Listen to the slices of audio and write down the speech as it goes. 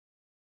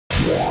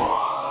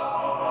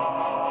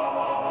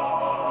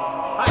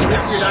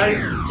Gear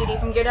Diary. Judy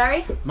from Gear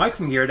Diary. Mike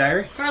from Gear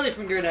Diary. Carly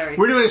from Gear Diary.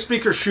 We're doing a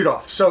speaker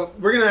shoot-off. So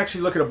we're going to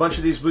actually look at a bunch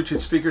of these Bluetooth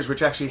speakers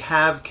which actually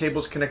have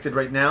cables connected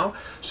right now.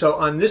 So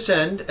on this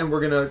end, and we're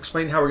going to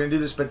explain how we're going to do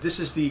this, but this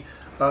is the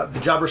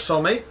Jabra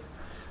SoleMate.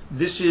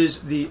 This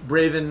is the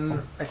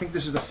Braven, I think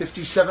this is the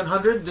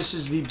 5700. This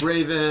is the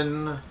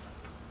Braven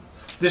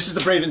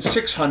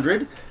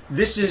 600.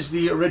 This is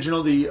the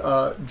original, the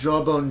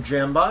Jawbone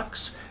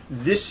Jambox.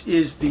 This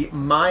is the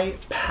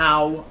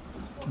MiPow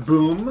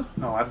Boom.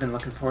 Oh, I've been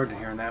looking forward to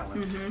hearing that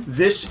one.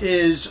 This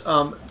is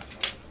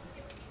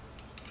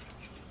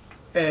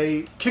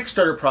a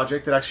Kickstarter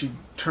project that actually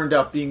turned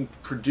out being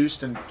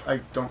produced, and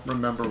I don't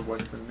remember what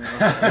the name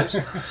of it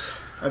is.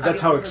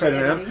 That's how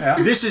excited I am. Yeah.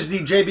 This is the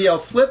JBL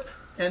Flip,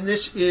 and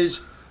this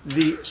is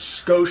the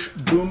Scosche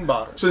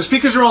BoomBOTTLE. So the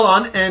speakers are all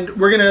on, and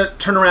we're going to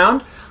turn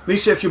around.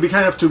 Lisa, if you'll be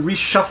kind enough to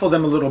reshuffle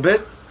them a little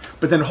bit,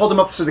 but then hold them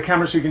up to the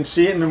camera so you can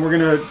see it, and then we're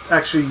going to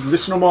actually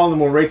listen to them all, and then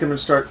we'll rate them and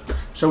start.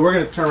 So we're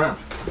going to turn around.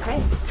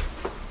 Okay.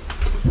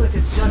 Like a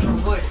judgmental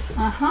voice.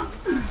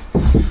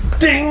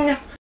 Ding!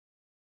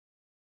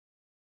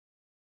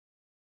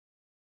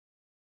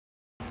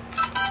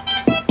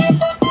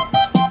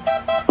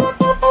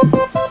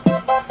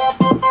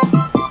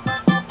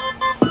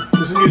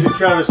 This is music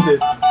Travis did.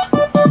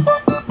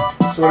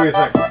 So what do you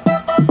think?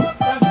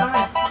 Sounds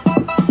fine.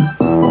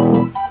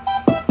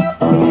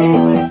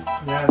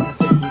 Yeah, I was gonna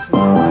say decent.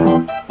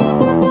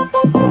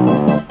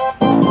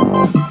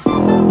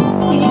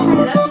 Can you turn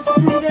it up just a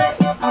tiny bit? I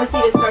want to see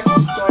if it starts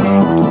distorting.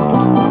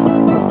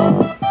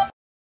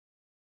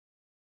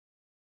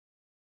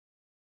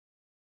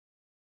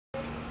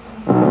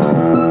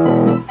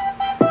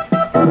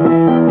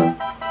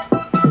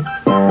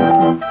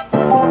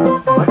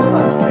 Much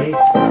less bass.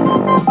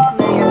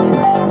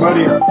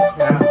 Muddier.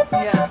 Yeah.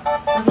 Yeah.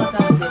 That does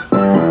sound good.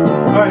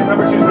 Alright,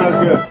 number 2's not as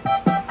good.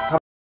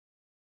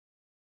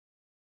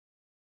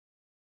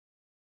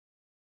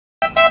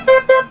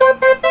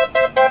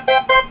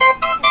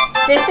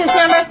 This is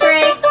number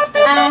 3.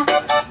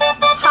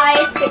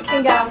 Highest it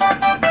can go.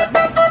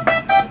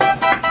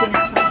 See,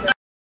 that sounds good.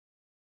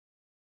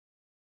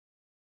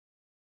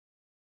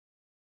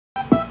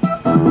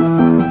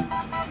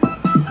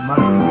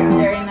 Muddy again.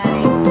 Very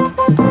muddy.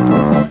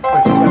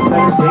 But you got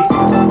better bass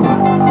than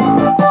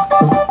last.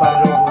 But it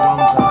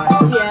overwhelms the high.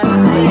 Yeah,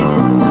 this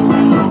is supposed to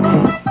be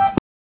bass kicks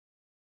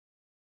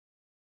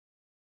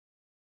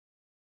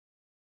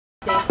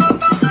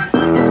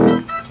in there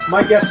a second.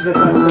 My guess is that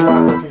that's the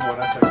rock looking one,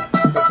 I think.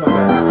 That's not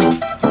bad.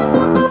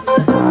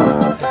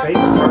 The bass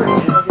is already in.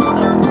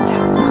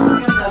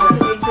 I was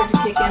waiting for it to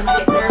kick in like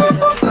it's there, but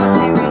it's not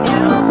there right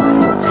now.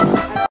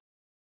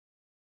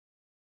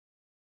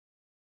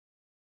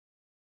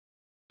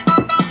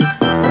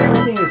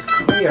 Everything is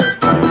clear.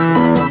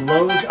 The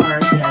lows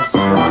aren't as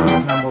strong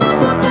as number 1.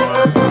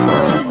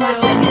 This is my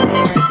second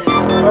favorite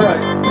though.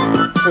 Alright,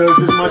 so this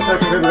is my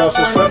second favorite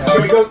also. So let's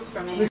here we go.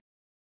 For me.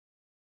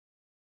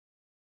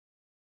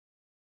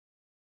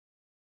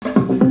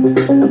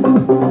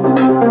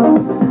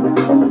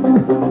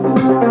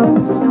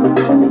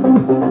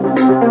 This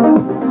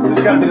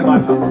has got to be the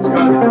MiPow. It's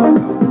got to be the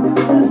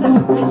MiPow. This is such a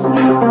good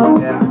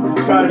sound. Yeah.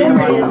 It's got to be the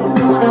Whatever it is, MiPow.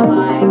 it's the one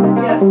I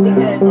like Yes.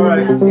 because All right.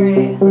 it sounds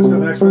great. Let's go to the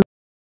next one.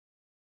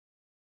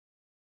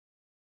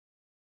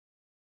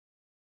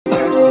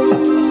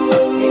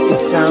 It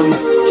sounds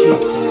cheap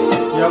to me.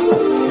 Yep.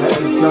 That's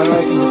the only way I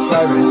can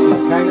describe it.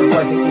 It's kind of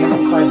like an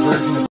amplified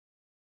version of.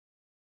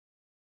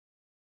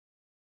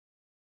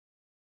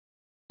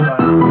 But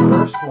the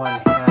first one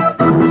had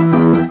a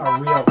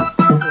real, that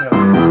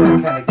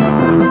kind of kick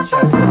on the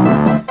chest. And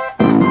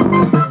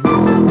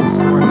this is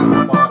distorting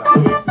the bottom.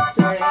 It is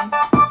distorting. I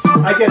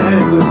get a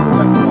headache listening to the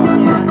second one.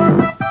 Yeah.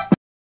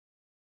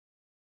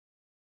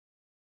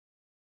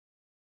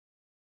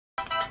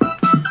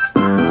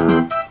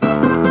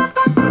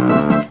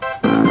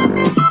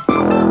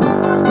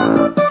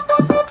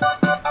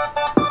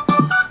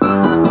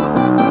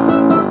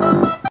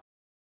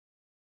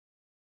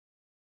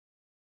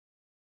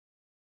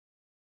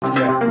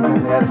 Yeah,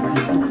 because it has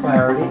decent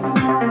clarity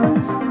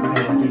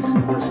and a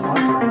decent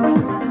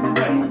response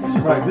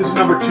range. Right, this is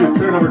number 2.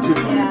 Clear number 2.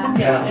 Yeah.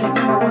 Yeah, and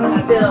if number 1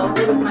 Still,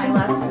 it was my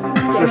last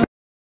favorite.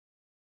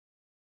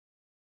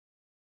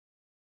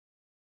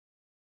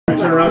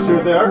 Turn around, see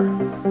what they are.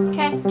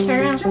 Okay,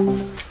 turn around.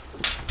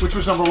 Which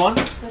was number 1?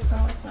 This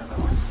one was number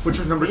 1. Which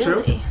was number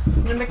 2?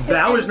 Number 2.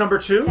 That was number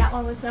 2? That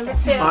one was number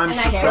 2. I'm and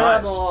surprised.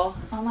 terrible.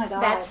 Oh my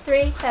god. That's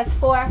 3. That's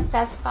 4.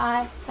 That's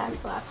 5.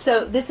 That's last.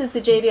 So this is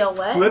the JBL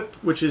what? Flip,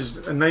 which is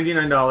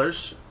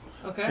 $99.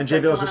 Okay. And That's JBL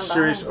is the a one I'm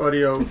Serious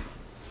Audio.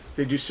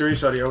 They do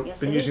Serious Audio. Yes,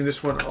 Been they using do.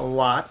 this one a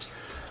lot.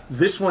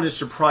 This one is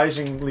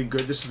surprisingly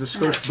good. This is the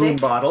Number Scosche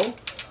 6. BoomBOTTLE.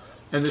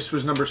 And this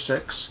was number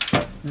 6.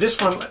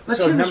 This one, let's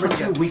So hear this number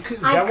one 2, again. is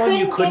that one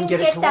you couldn't get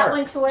it to that work?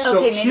 one to work. So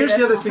Okay, maybe here's the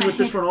that's other not thing with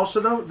this right. one also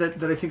though,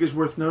 that I think is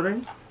worth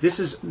noting. This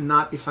is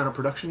not a final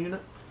production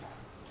unit,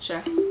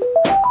 Sure.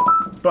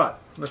 but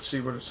let's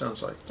see what it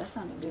sounds like. That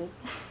sounded good.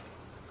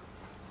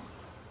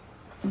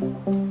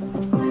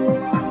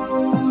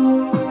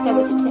 That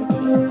was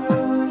tinty.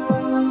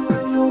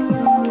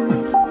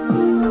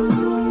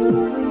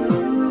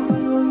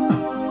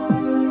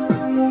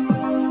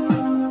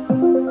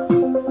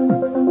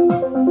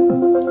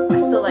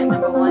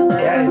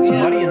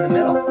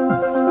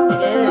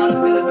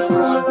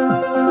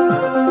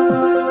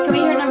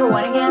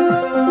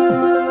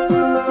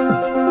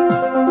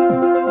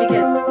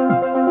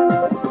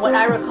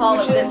 all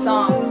Which of this is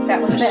song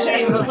that was a better.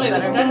 shame. I'll tell you,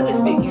 aesthetically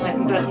speaking, I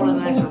think that's one of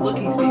the nicer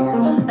looking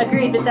speakers.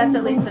 Agreed, but that's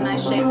at least a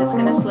nice shape that's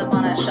gonna slip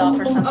on a shelf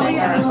or something. Oh,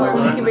 yeah, or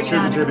absolutely. you can bring it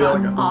out. It's Sure, the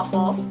not JBL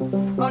awful.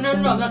 Oh, no,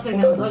 I'm not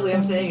saying that was ugly.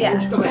 I'm saying Yeah.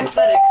 just go by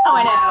aesthetics. Oh,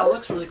 I know. It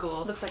looks really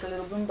cool. Looks like a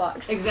little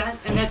boombox. Exactly,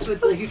 and that's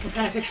what like, you can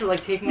kind of picture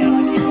like taking out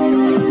the case.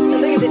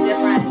 Look at the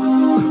difference.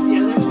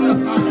 Yeah, there's no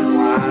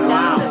contest.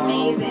 That's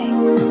amazing.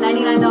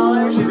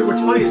 $99. See,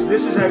 what's funny is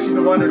this is actually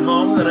the one at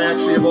home that I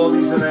actually have all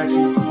these that I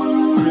actually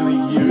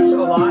really use a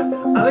lot.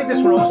 I like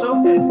this one also,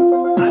 and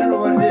I don't know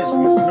what it is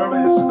because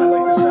normally this, I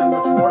like the sound